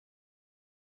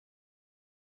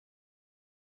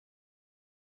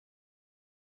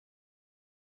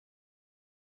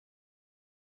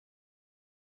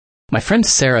My friend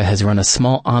Sarah has run a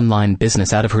small online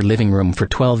business out of her living room for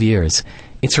 12 years.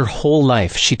 It's her whole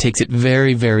life. She takes it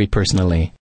very, very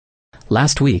personally.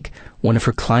 Last week, one of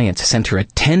her clients sent her a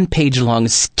 10-page-long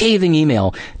scathing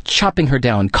email, chopping her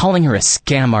down, calling her a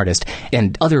scam artist,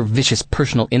 and other vicious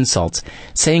personal insults,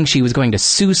 saying she was going to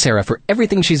sue Sarah for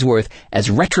everything she's worth as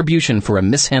retribution for a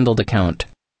mishandled account.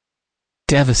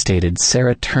 Devastated,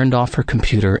 Sarah turned off her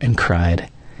computer and cried.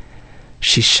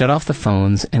 She shut off the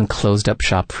phones and closed up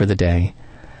shop for the day.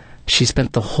 She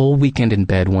spent the whole weekend in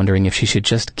bed wondering if she should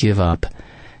just give up,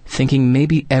 thinking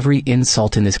maybe every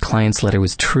insult in this client's letter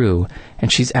was true,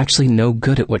 and she's actually no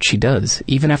good at what she does,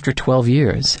 even after 12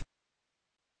 years.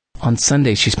 On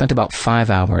Sunday, she spent about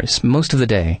 5 hours, most of the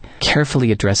day,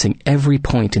 carefully addressing every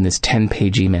point in this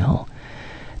 10-page email.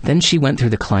 Then she went through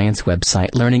the client's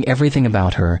website, learning everything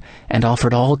about her, and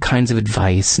offered all kinds of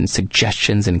advice and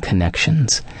suggestions and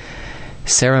connections.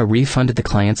 Sarah refunded the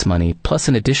client's money, plus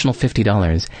an additional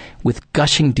 $50, with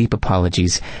gushing deep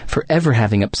apologies for ever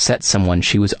having upset someone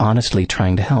she was honestly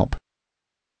trying to help.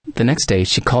 The next day,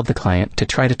 she called the client to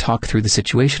try to talk through the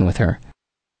situation with her.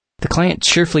 The client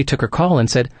cheerfully took her call and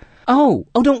said, Oh,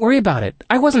 don't worry about it.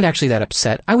 I wasn't actually that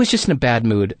upset. I was just in a bad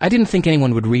mood. I didn't think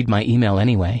anyone would read my email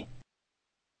anyway.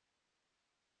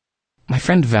 My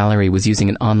friend Valerie was using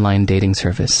an online dating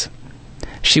service.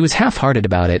 She was half-hearted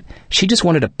about it. She just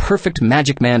wanted a perfect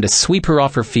magic man to sweep her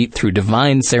off her feet through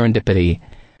divine serendipity.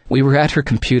 We were at her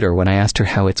computer when I asked her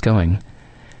how it's going.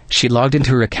 She logged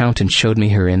into her account and showed me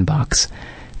her inbox.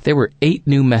 There were 8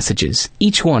 new messages,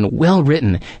 each one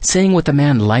well-written, saying what the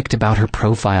man liked about her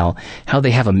profile, how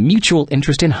they have a mutual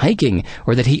interest in hiking,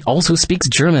 or that he also speaks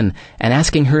German, and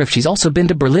asking her if she's also been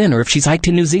to Berlin or if she's hiked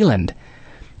in New Zealand.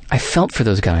 I felt for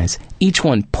those guys, each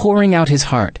one pouring out his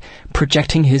heart,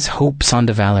 projecting his hopes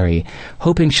onto Valerie,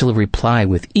 hoping she'll reply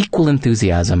with equal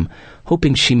enthusiasm,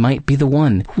 hoping she might be the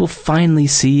one who will finally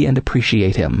see and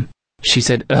appreciate him. She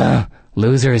said, Ugh,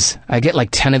 losers, I get like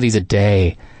 10 of these a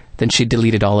day. Then she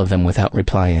deleted all of them without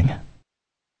replying.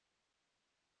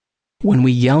 When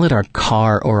we yell at our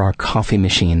car or our coffee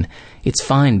machine, it's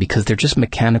fine because they're just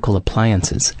mechanical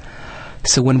appliances.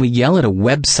 So when we yell at a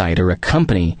website or a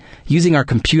company, using our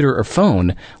computer or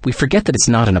phone, we forget that it's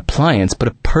not an appliance, but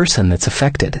a person that's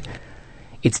affected.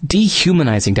 It's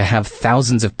dehumanizing to have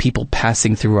thousands of people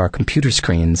passing through our computer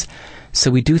screens,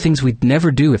 so we do things we'd never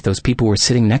do if those people were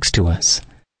sitting next to us.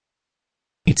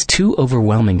 It's too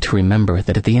overwhelming to remember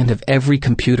that at the end of every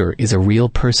computer is a real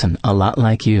person, a lot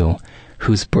like you,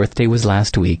 whose birthday was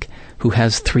last week, who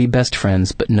has 3 best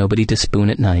friends but nobody to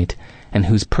spoon at night, and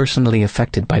who's personally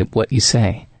affected by what you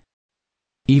say.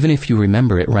 Even if you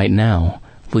remember it right now,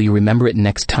 will you remember it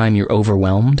next time you're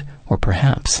overwhelmed, or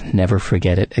perhaps never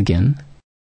forget it again?